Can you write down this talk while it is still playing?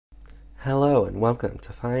Hello and welcome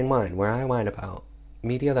to Fine Wine, where I whine about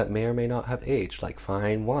media that may or may not have aged like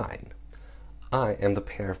fine wine. I am the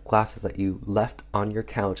pair of glasses that you left on your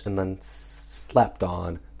couch and then slept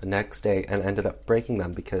on the next day and ended up breaking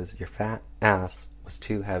them because your fat ass was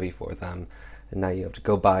too heavy for them. And now you have to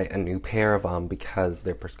go buy a new pair of them because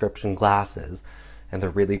they're prescription glasses and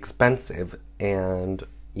they're really expensive and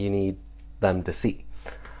you need them to see.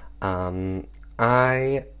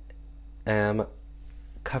 I am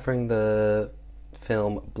covering the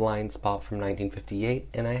film Blind Spot from 1958,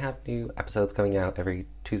 and I have new episodes coming out every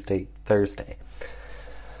Tuesday, Thursday.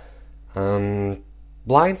 Blind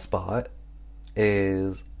Spot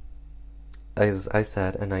is, as I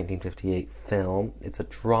said, a 1958 film. It's a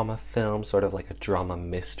drama film, sort of like a drama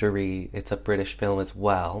mystery. It's a British film as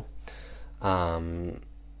well. And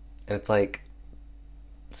it's like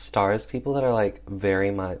stars people that are like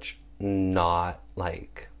very much not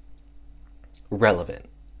like relevant.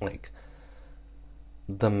 Like,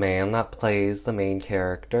 the man that plays the main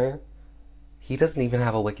character, he doesn't even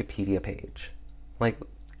have a Wikipedia page. Like,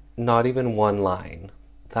 not even one line.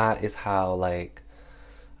 That is how, like,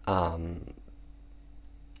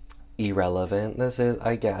 irrelevant this is,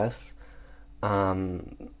 I guess.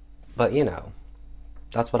 But, you know,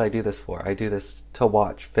 that's what I do this for. I do this to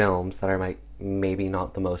watch films that are, like, maybe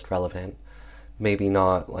not the most relevant, maybe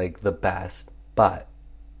not, like, the best, but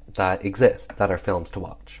that exist, that are films to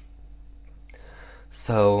watch.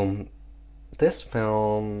 So, this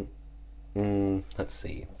film, let's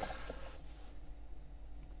see.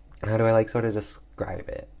 How do I, like, sort of describe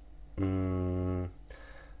it?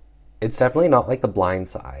 It's definitely not like The Blind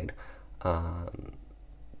Side. I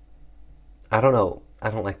don't know. I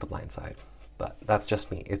don't like The Blind Side, but that's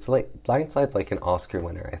just me. It's like, Blind Side's like an Oscar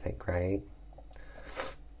winner, I think, right?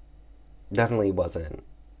 Definitely wasn't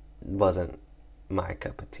my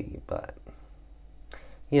cup of tea, but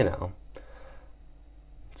you know.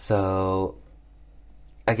 So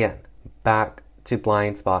again, back to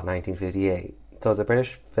Blind Spot 1958. So it's a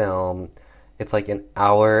British film. It's like an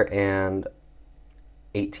hour and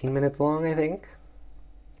 18 minutes long, I think.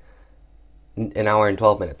 An hour and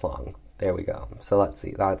 12 minutes long. There we go. So let's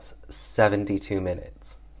see. That's 72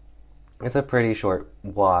 minutes. It's a pretty short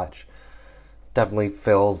watch. Definitely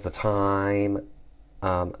fills the time.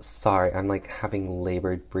 Sorry, I'm like having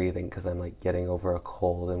labored breathing because I'm like getting over a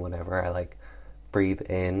cold, and whenever I like breathe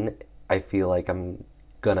in, I feel like I'm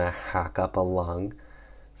gonna hack up a lung.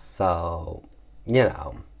 So, you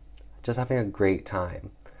know, just having a great time.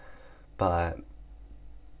 But,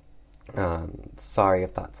 sorry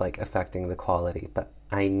if that's like affecting the quality, but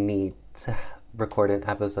I need to record an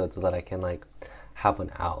episode so that I can like have one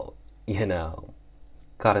out, you know.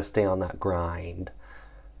 Gotta stay on that grind.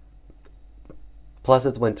 Plus,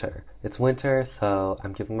 it's winter. It's winter, so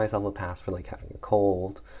I'm giving myself a pass for, like, having a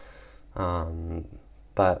cold.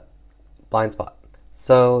 But, Blind Spot.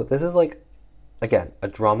 So, this is, like, again, a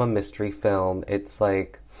drama mystery film. It's,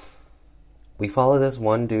 like, we follow this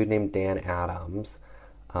one dude named Dan Adams.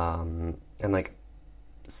 And, like,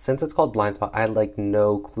 since it's called Blind Spot, I had, like,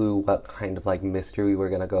 no clue what kind of, like, mystery we were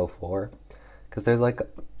gonna go for. Because there's, like,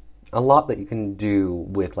 a lot that you can do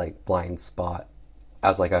with, like, Blind Spot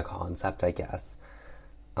as, like, a concept, I guess.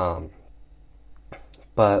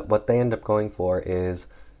 But what they end up going for is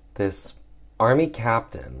this army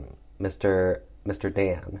captain, Mr.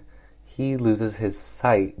 Dan. He loses his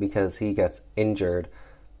sight because he gets injured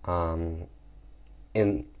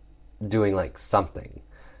in doing like something,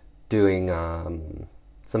 doing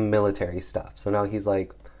some military stuff. So now he's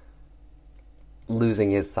like losing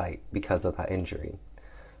his sight because of that injury.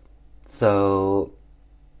 So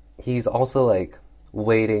he's also like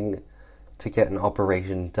waiting to get an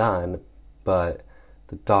operation done, but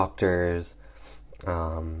the doctors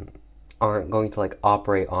aren't going to like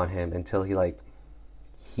operate on him until he like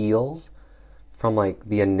heals from like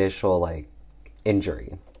the initial like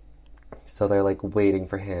injury. So they're like waiting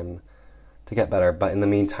for him to get better, but in the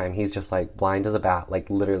meantime he's just like blind as a bat, like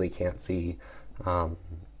literally can't see,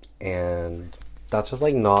 and that's just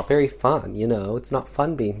like not very fun, you know. It's not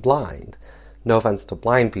fun being blind. No offense to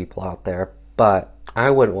blind people out there, but I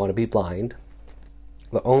wouldn't want to be blind.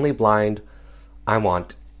 The only blind I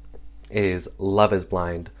want is Love is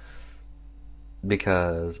Blind,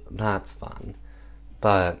 because that's fun.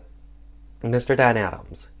 But Mr. Dan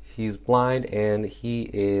Adams, he's blind and he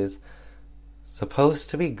is supposed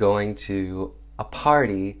to be going to a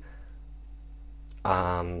party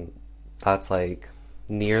that's like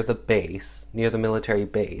near the base, near the military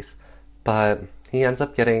base, but he ends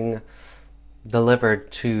up getting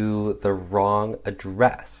delivered to the wrong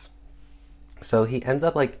address. So he ends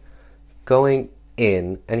up like going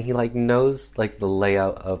in, and he like knows like the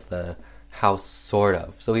layout of the house sort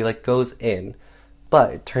of. So he like goes in,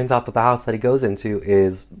 but it turns out that the house that he goes into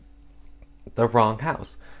is the wrong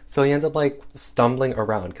house. So he ends up like stumbling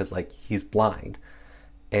around because like he's blind,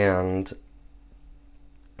 and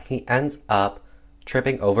he ends up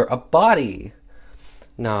tripping over a body.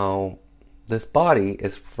 Now, this body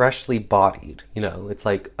is freshly bodied. You know, it's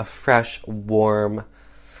like a fresh, warm,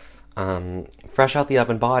 fresh out the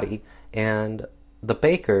oven body, and the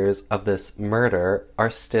bakers of this murder are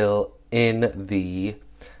still in the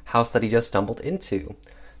house that he just stumbled into.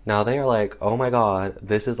 Now they are like, oh my god,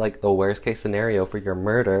 this is like the worst case scenario for your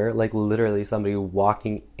murder. Like literally somebody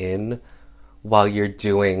walking in while you're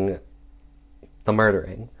doing the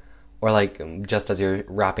murdering. Or like just as you're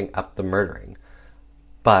wrapping up the murdering.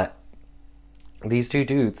 But these two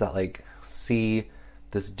dudes that like see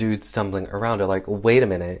this dude stumbling around are like, wait a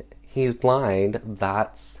minute, he's blind.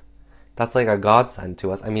 That's like a godsend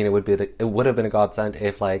to us. I mean, it would have been a godsend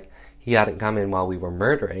if like he hadn't come in while we were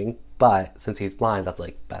murdering, but since he's blind, that's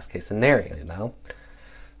like best case scenario, you know?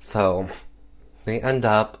 So they end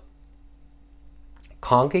up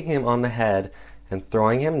conking him on the head and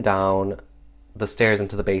throwing him down the stairs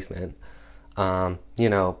into the basement. You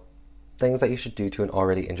know, things that you should do to an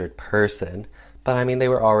already injured person. But I mean, they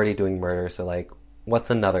were already doing murder, so like, what's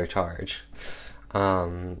another charge?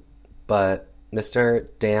 But Mr.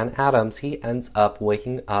 Dan Adams, he ends up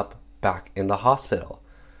waking up back in the hospital.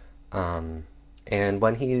 And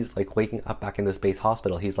when he's like waking up back in this base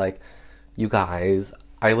hospital, he's like, you guys,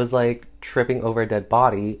 I was like tripping over a dead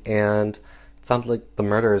body and it sounded like the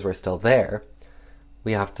murderers were still there.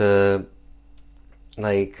 We have to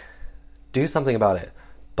like do something about it.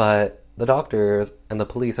 But the doctors and the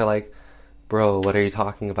police are like, bro, what are you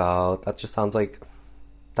talking about? That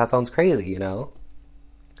sounds crazy, you know?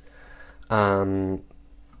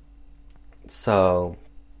 So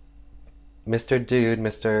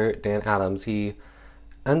Mr. Dan Adams, he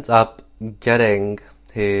ends up getting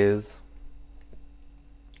his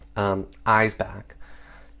eyes back,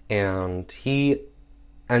 and he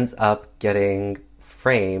ends up getting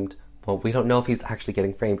framed. Well, we don't know if he's actually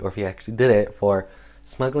getting framed or if he actually did it for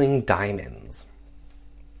smuggling diamonds.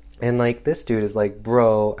 And like this dude is like,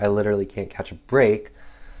 bro, I literally can't catch a break.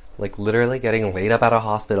 Like literally getting laid up at a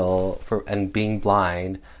hospital and being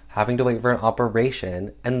blind, having to wait for an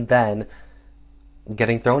operation, and then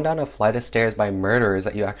getting thrown down a flight of stairs by murderers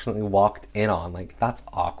that you accidentally walked in on. Like, that's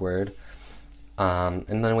awkward. And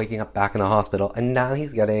then waking up back in the hospital, and now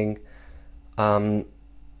he's getting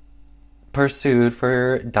pursued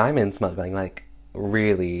for diamond smuggling. Like,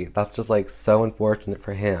 really, that's just like so unfortunate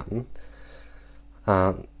for him.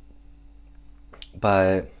 But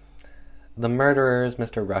the murderers,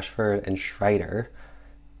 Mr. Rushford and Schreider,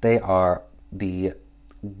 they are the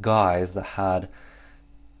guys that had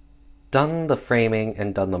done the framing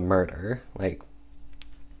and done the murder. Like,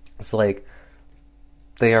 so like,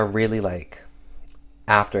 they are really like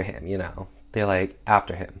after him, you know? They're like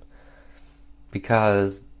after him.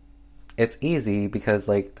 Because it's easy, because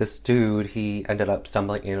like this dude, he ended up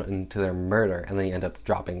stumbling into their murder, and then he ended up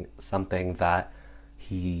dropping something that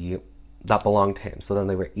belonged to him. So then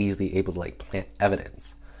they were easily able to like plant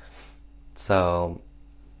evidence. So,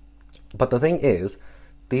 but the thing is,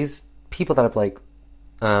 these people that have like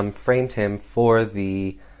framed him for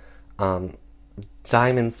the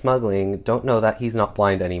diamond smuggling don't know that he's not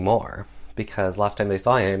blind anymore, because last time they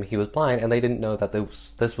saw him, he was blind, and they didn't know that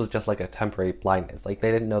this was just like a temporary blindness. Like,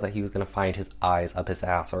 they didn't know that he was going to find his eyes up his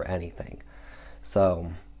ass or anything.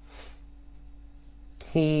 So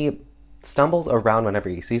he stumbles around whenever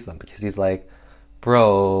he sees them, because he's like,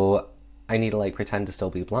 bro, I need to like pretend to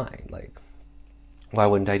still be blind. Like, why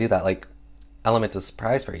wouldn't I do that? Like, element of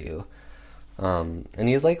surprise for you. And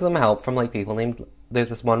he's like some help from like people named, there's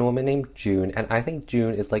this one woman named June, and I think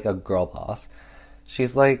June is like a girl boss.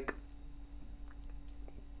 She's like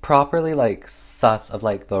properly like sus of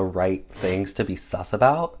like the right things to be sus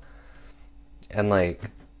about. And like,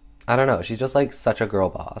 I don't know, she's just like such a girl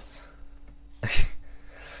boss.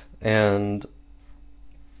 And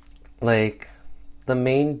like the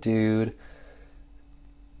main dude,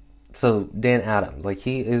 so Dan Adams, like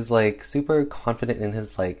he is like super confident in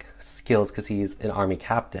his like skills because he's an army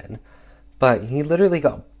captain, but he literally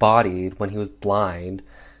got bodied when he was blind,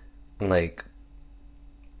 and like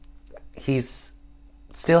he's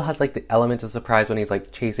still has like the element of surprise when he's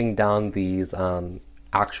like chasing down these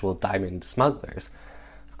actual diamond smugglers.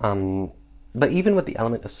 But even with the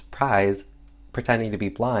element of surprise, pretending to be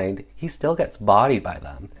blind, he still gets bodied by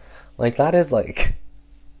them. Like, that is like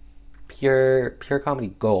pure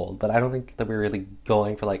comedy gold. But I don't think that we're really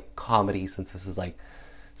going for like comedy, since this is like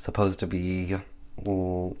supposed to be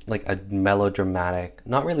like a melodramatic,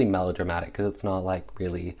 not really melodramatic because it's not like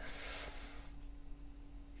really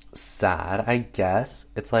sad, I guess.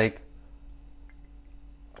 It's like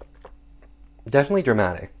definitely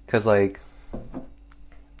dramatic because like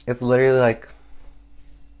it's literally like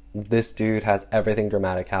this dude has everything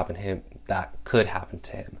dramatic happen to him that could happen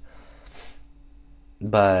to him.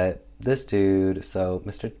 But this dude, so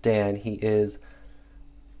Mr. Dan, he is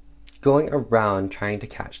going around trying to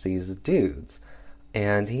catch these dudes.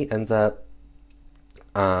 And he ends up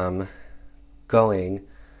going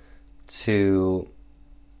to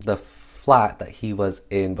the flat that he was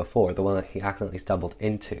in before, the one that he accidentally stumbled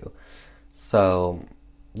into. So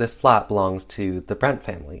this flat belongs to the Brent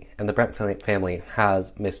family, and the Brent family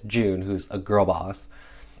has Miss June, who's a girl boss,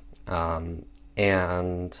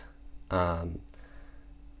 and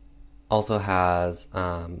also has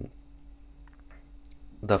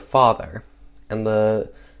the father. And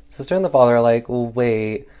the sister and the father are like, well,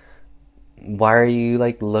 wait, why are you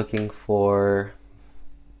like looking for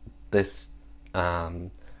this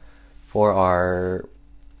for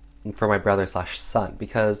my brother slash son?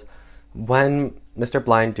 Because when Mr.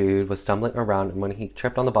 Blind Dude was stumbling around and when he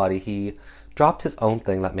tripped on the body, he dropped his own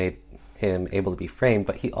thing that made him able to be framed,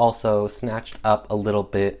 but he also snatched up a little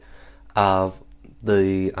bit of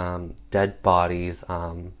the dead body's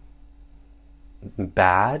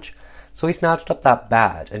badge. So he snatched up that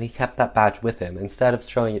badge and he kept that badge with him. Instead of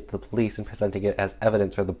showing it to the police and presenting it as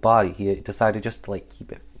evidence for the body, he decided just to like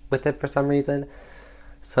keep it with him for some reason.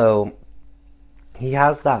 So he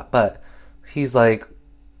has that, but he's like,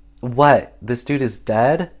 what? This dude is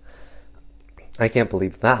dead? I can't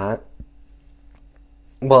believe that.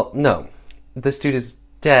 Well, no. This dude is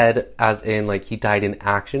dead as in, like, he died in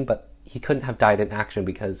action, but he couldn't have died in action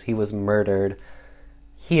because he was murdered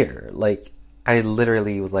here. Like, I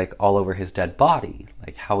literally was, like, all over his dead body.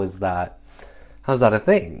 Like, how's that a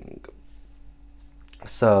thing?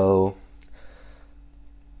 So,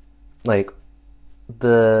 like,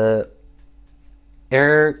 the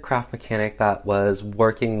aircraft mechanic that was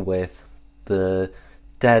working with the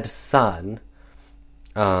dead son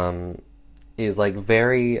is like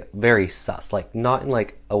very, very sus. Like not in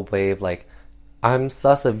like a way of like I'm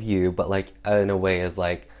sus of you, but like in a way as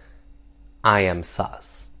like I am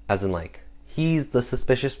sus. As in like he's the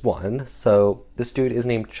suspicious one. So this dude is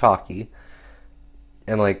named Chalky.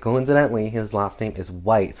 And like coincidentally his last name is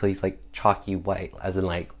White, so he's like Chalky White, as in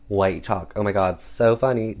like white chalk. Oh my god, so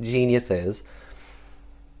funny. Geniuses.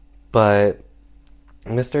 But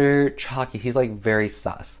Mr. Chalky, he's like very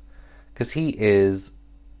sus. Because he is,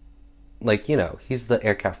 like, you know, he's the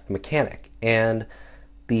aircraft mechanic. And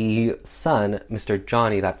the son, Mr.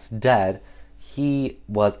 Johnny, that's dead, he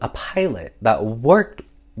was a pilot that worked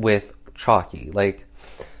with Chalky. Like,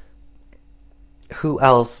 who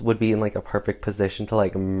else would be in like a perfect position to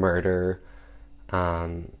like murder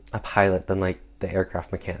a pilot than like the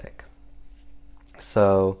aircraft mechanic?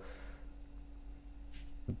 So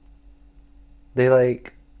they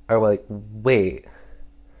like are like, wait,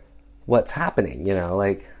 what's happening? You know,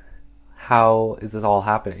 like, how is this all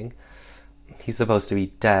happening? He's supposed to be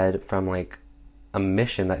dead from like a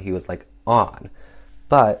mission that he was like on,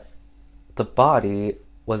 but the body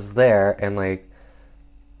was there, and like,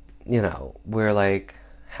 you know, we're like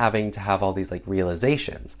having to have all these like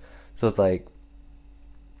realizations. So it's like,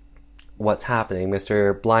 what's happening?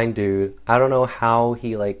 Mr. Blind Dude, I don't know how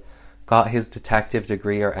he like got his detective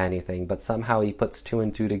degree or anything, but somehow he puts two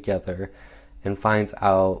and two together and finds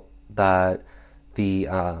out that the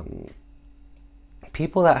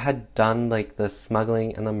people that had done like the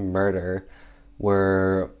smuggling and the murder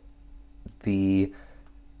were the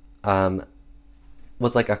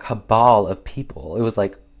was like a cabal of people. It was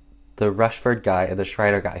like the Rushford guy and the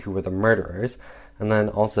Schreider guy who were the murderers, and then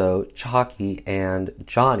also Chalky and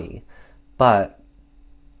Johnny. But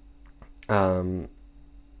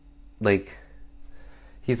like,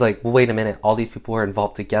 he's like, well, wait a minute, all these people were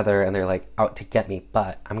involved together and they're like out to get me,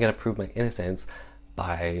 but I'm gonna prove my innocence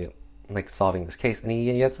by like solving this case. And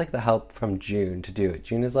he gets like the help from June to do it.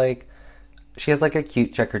 June is like, she has like a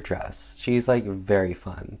cute checkered dress. She's like very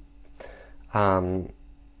fun.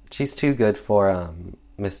 She's too good for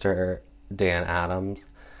Mr. Dan Adams.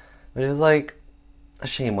 But it was like a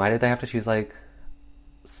shame. Why did they have to choose like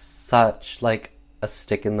such like a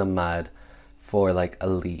stick in the mud for like a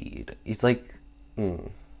lead? He's like,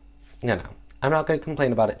 you know, I'm not going to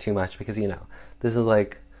complain about it too much because, you know, this is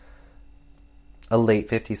like a late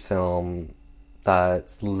 50s film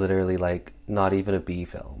that's literally like not even a B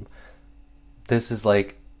film. This is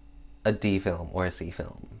like a D film or a C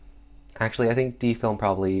film. Actually, I think D film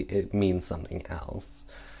probably it means something else.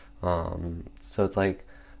 So it's like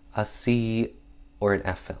a C or an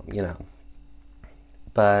F film, you know.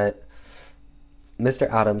 But Mr.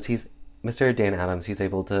 Dan Adams, he's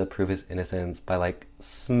able to prove his innocence by like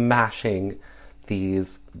smashing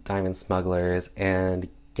these diamond smugglers and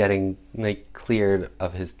getting like cleared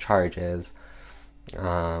of his charges,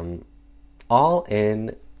 all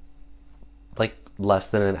in like less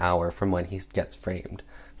than an hour from when he gets framed.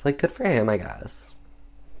 It's like good for him, I guess.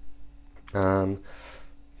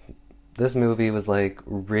 This movie was like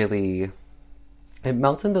really, it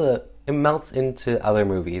melts into other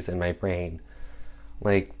movies in my brain,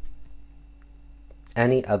 like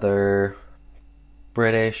any other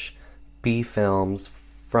British B films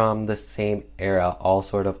from the same era all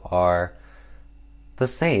sort of are the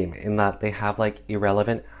same in that they have like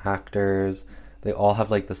irrelevant actors, they all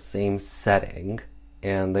have like the same setting,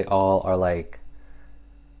 and they all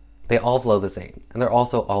flow the same, and they're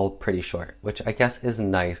also all pretty short, which I guess is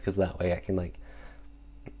nice because that way I can like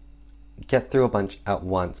get through a bunch at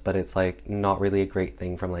once, but it's like not really a great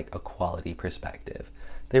thing from like a quality perspective.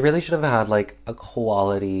 They really should have had like a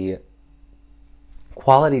quality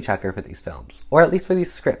checker for these films, or at least for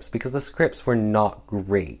these scripts, because the scripts were not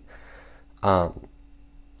great.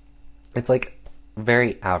 It's like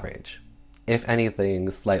very average, if anything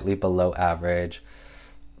slightly below average,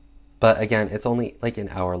 but again, it's only like an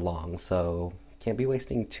hour long, so can't be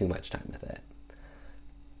wasting too much time with it.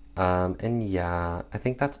 And yeah, I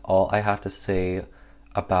think that's all I have to say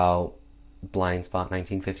about Blind Spot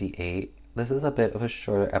 1958. This is a bit of a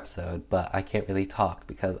shorter episode, but I can't really talk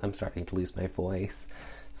because I'm starting to lose my voice.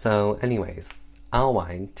 So anyways, I'll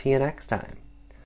whine. See you next time.